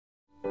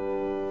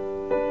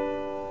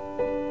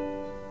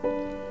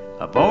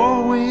I've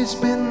always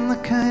been the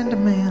kind of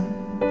man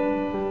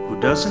who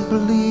doesn't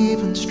believe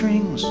in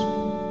strings.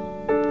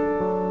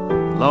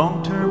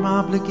 Long-term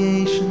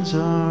obligations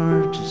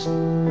are just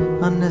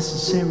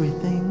unnecessary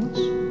things.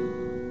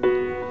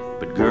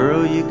 But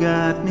girl, you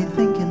got me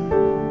thinking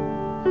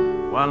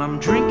while I'm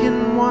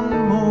drinking one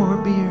more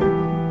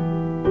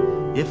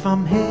beer. If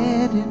I'm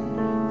headed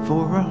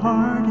for a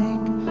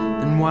heartache,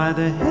 then why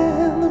the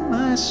hell am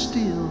I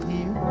still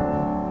here?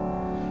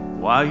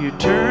 While you're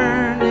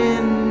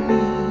turning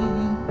me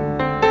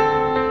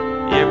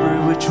every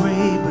which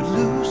way but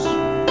loose,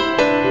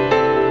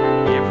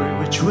 every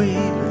which way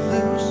but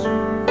loose.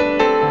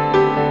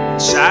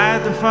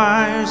 Inside the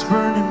fire's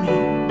burning me,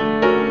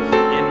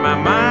 in my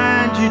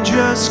mind you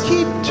just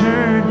keep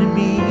turning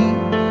me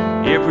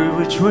every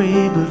which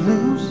way but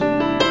loose.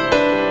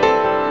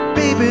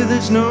 Baby,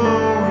 there's no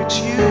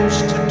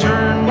excuse to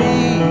turn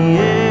me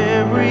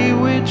every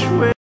which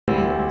way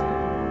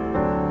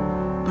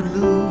but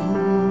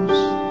loose.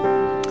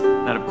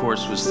 That, of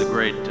course, was the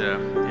great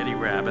Eddie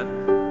Rabbitt.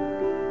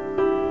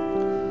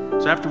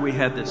 So after we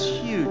had this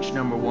huge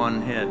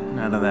 #1 hit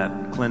out of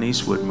that Clint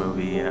Eastwood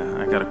movie,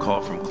 I got a call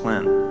from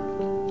Clint,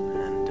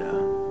 and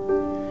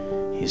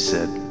he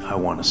said, "I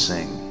want to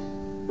sing."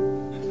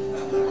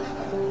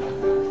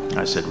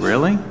 I said,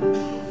 "Really?"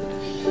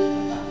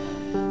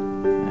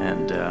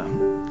 And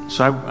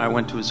so I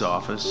went to his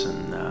office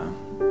and,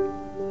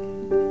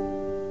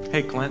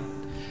 "Hey, Clint,"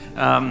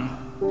 I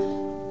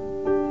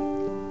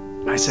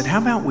said, "how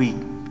about we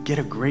get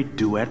a great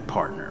duet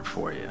partner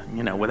for you?"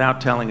 You know,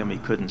 without telling him he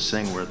couldn't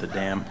sing worth a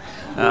damn.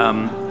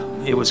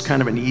 It was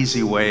kind of an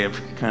easy way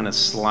of kind of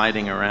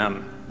sliding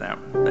around that.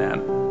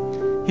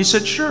 He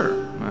said, "Sure."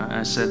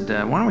 I said,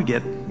 "Why don't we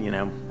get,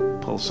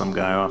 pull some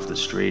guy off the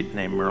street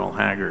named Merle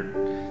Haggard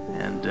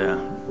and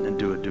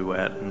do a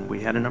duet?" And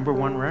we had a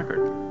 #1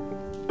 record.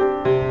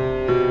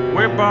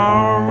 We're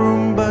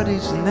barroom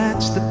buddies, and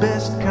that's the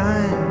best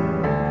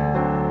kind.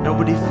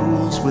 Nobody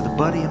fools with a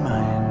buddy of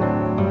mine.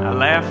 I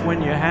laugh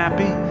when you're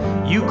happy,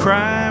 you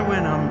cry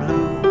when I'm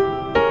blue.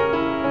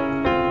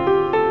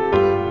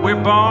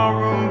 We're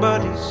barroom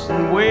buddies,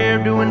 and we're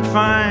doing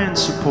fine,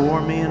 so pour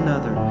me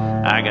another,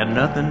 I got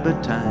nothing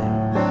but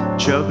time.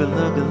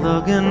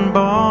 Chug-a-lug-a-luggin',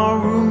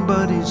 barroom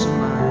buddies of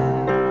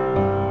mine.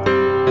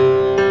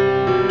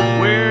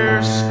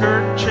 We're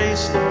skirt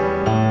chasing,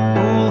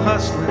 bull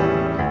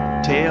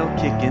hustling, tail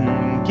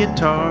kicking,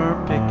 guitar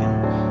picking,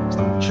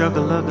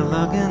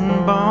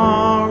 chug-a-lug-a-luggin',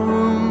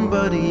 barroom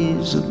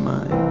buddies of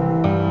mine.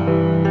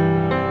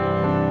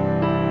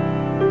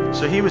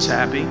 So he was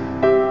happy.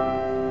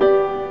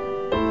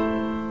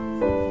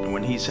 And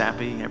when he's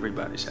happy,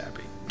 everybody's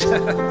happy.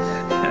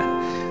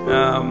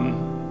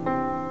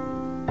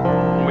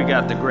 We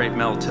got the great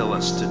Mel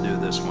Tillis to do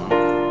this one.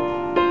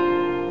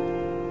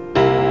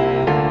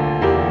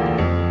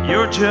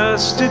 You're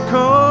just a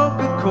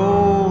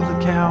Coca-Cola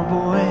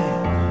cowboy.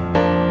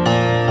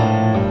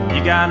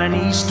 You got an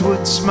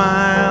Eastwood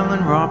smile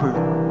and Robert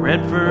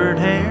Redford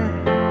hair.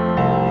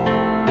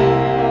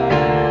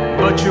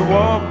 But you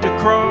walked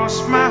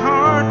across my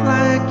heart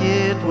like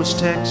it was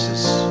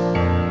Texas.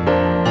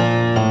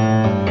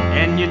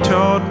 And you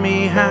taught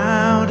me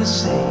how to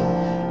say,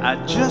 I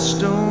just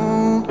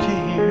don't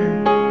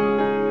care.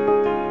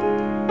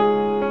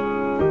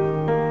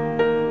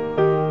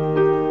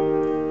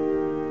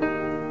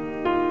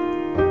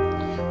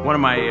 One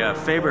of my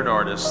favorite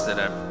artists that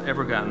I've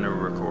ever gotten to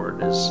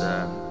record is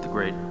the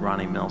great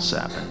Ronnie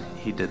Milsap, and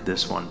he did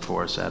this one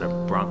for us out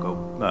of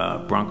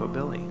Bronco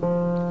Billy.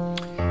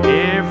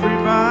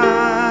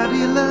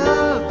 Everybody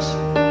loves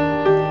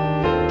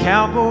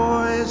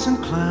cowboys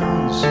and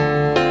clowns.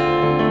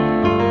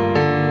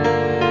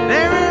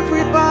 They're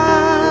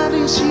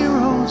everybody's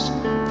heroes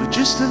for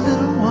just a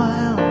little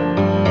while.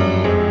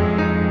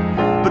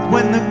 But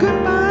when the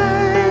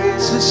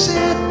goodbyes are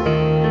said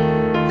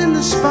and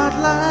the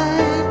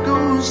spotlight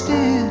goes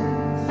dim,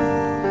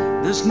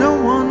 there's no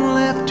one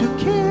left who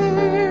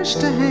cares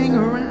to hang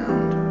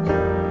around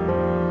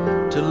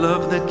to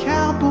love the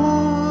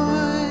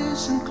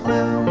cowboys and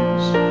clowns.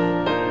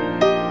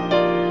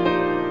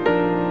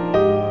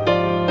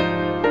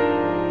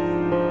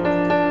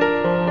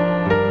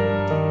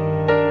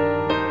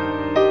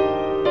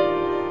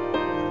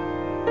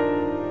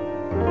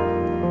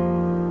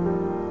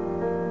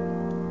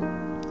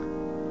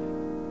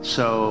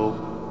 So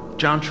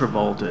John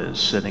Travolta is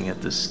sitting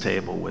at this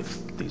table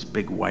with these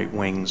big white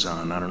wings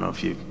on. I don't know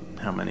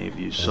how many of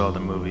you saw the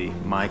movie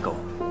Michael.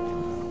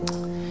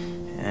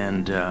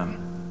 And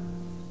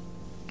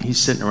he's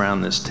sitting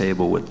around this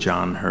table with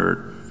John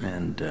Hurt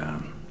and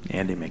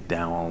Andie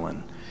MacDowell,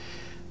 and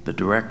the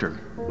director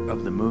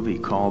of the movie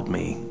called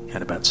me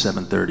at about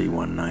 7:30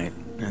 one night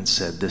and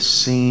said, this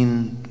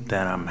scene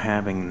that I'm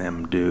having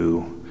them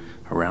do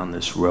around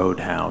this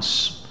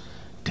roadhouse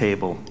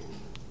table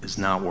is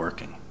not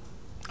working.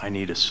 I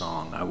need a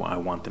song. I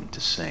want them to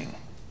sing.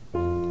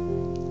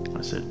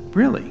 I said,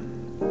 really?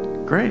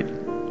 Great.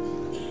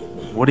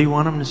 What do you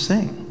want them to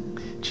sing?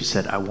 She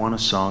said, I want a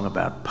song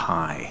about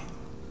pie.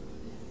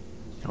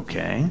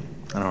 Okay.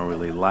 I don't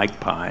really like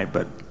pie,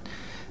 but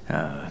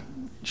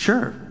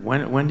Sure,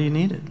 when do you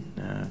need it?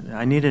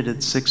 I need it at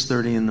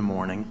 6:30 in the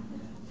morning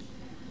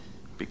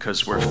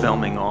because we're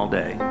filming all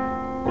day.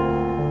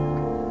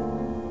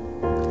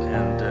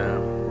 And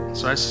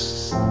so I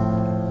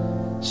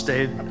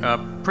stayed up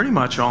pretty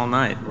much all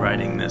night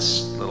writing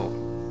this little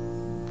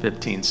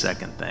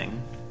 15-second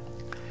thing.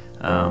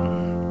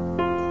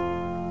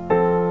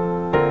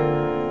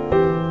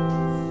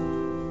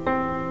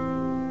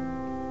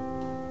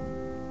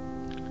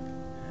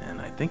 And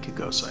I think it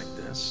goes like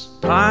this.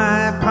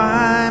 Pie,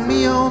 pie,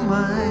 me oh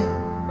my,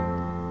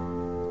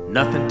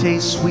 nothing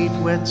tastes sweet,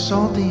 wet,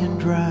 salty, and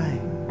dry,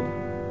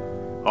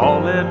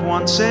 all at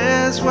once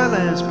as well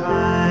as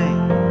pie.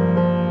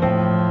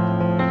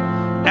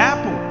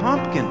 Apple,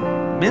 pumpkin,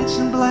 mince,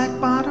 and black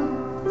bottom,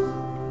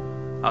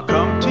 I'll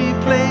come to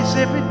your place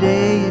every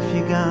day if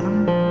you got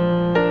 'em.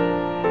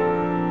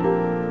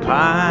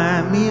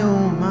 Pie, me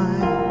oh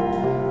my,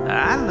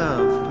 I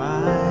love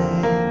pie.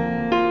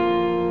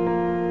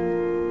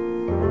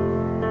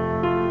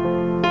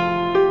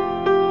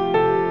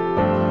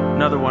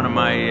 Another one of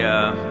my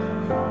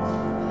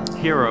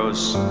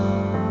heroes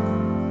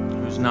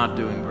who's not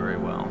doing very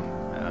well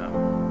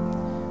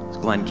is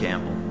Glen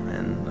Campbell,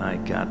 and I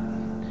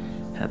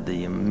had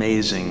the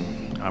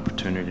amazing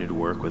opportunity to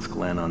work with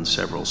Glen on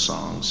several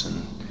songs,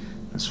 and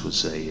this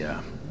was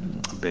a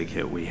big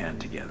hit we had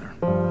together.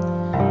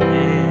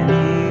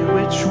 Any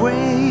which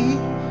way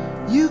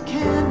you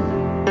can,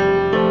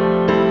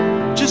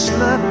 just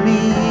love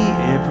me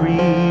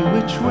every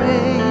which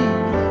way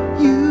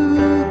you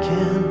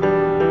can.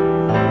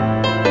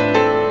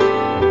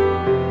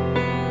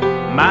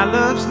 My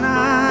love's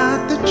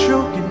not the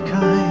choking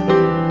kind.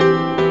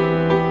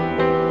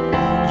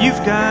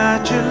 You've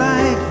got your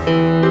life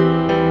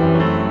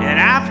and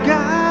I've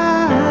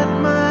got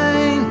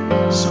mine,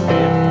 so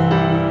if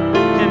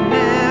can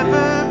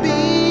never be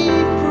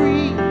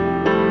free,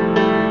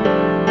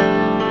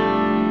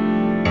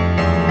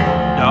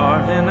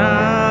 darling,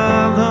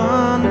 I'll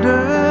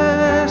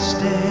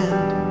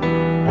understand.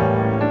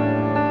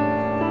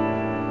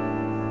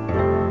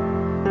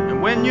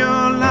 And when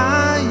you're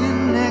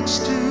lying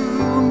next to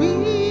me,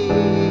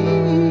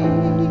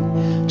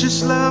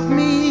 just love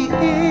me